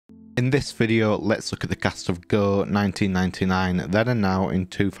In this video, let's look at the cast of Go 1999 then and now in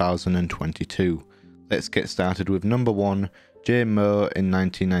 2022. Let's get started with number 1, Mohr in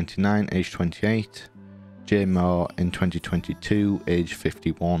 1999, age 28, Mohr in 2022, age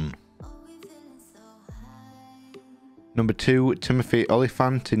 51. Number 2, Timothy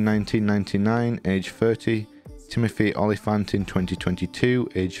Olyphant in 1999, age 30, Timothy Olyphant in 2022,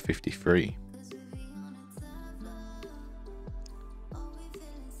 age 53.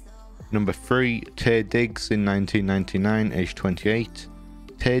 Number 3, Taye Diggs in 1999, age 28,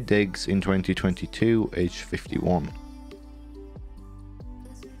 Taye Diggs in 2022, age 51.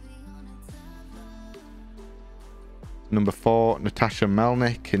 Number 4, Natasha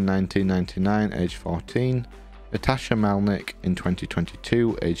Melnick in 1999, age 14, Natasha Melnick in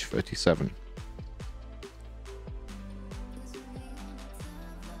 2022, age 37.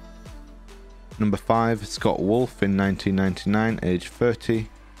 Number 5, Scott Wolf in 1999, age 30,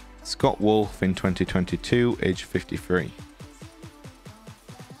 Scott Wolf in 2022, age 53.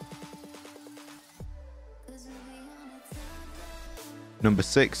 Number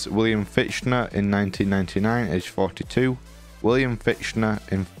 6, William Fichtner in 1999, age 42, William Fichtner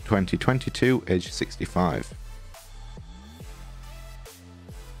in 2022, age 65.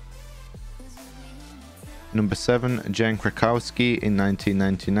 Number 7, Jane Krakowski in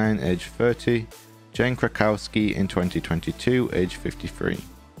 1999, age 30, Jane Krakowski in 2022, age 53.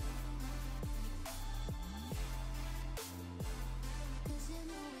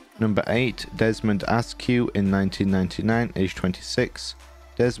 Number 8, Desmond Askew in 1999, age 26,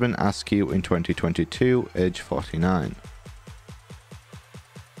 Desmond Askew in 2022, age 49.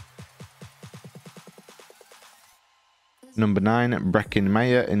 Number 9, Breckin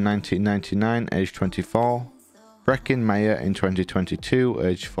Meyer in 1999, age 24, Breckin Meyer in 2022,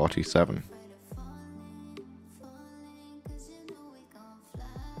 age 47.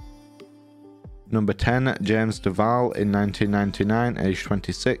 Number 10, James Duval in 1999, age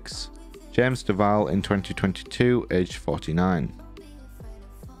 26, James Duval in 2022, age 49.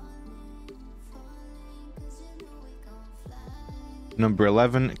 Number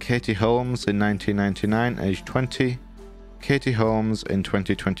 11, Katie Holmes in 1999, age 20, Katie Holmes in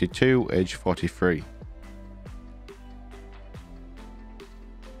 2022, age 43.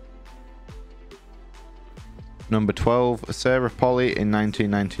 Number 12, Sarah Polley in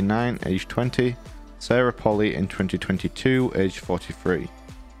 1999, age 20, Sarah Polley in 2022, age 43.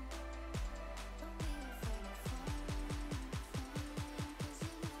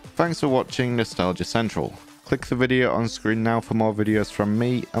 Thanks for watching Nostalgia Central. Click the video on screen now for more videos from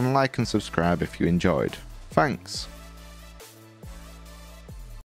me, and like and subscribe if you enjoyed. Thanks.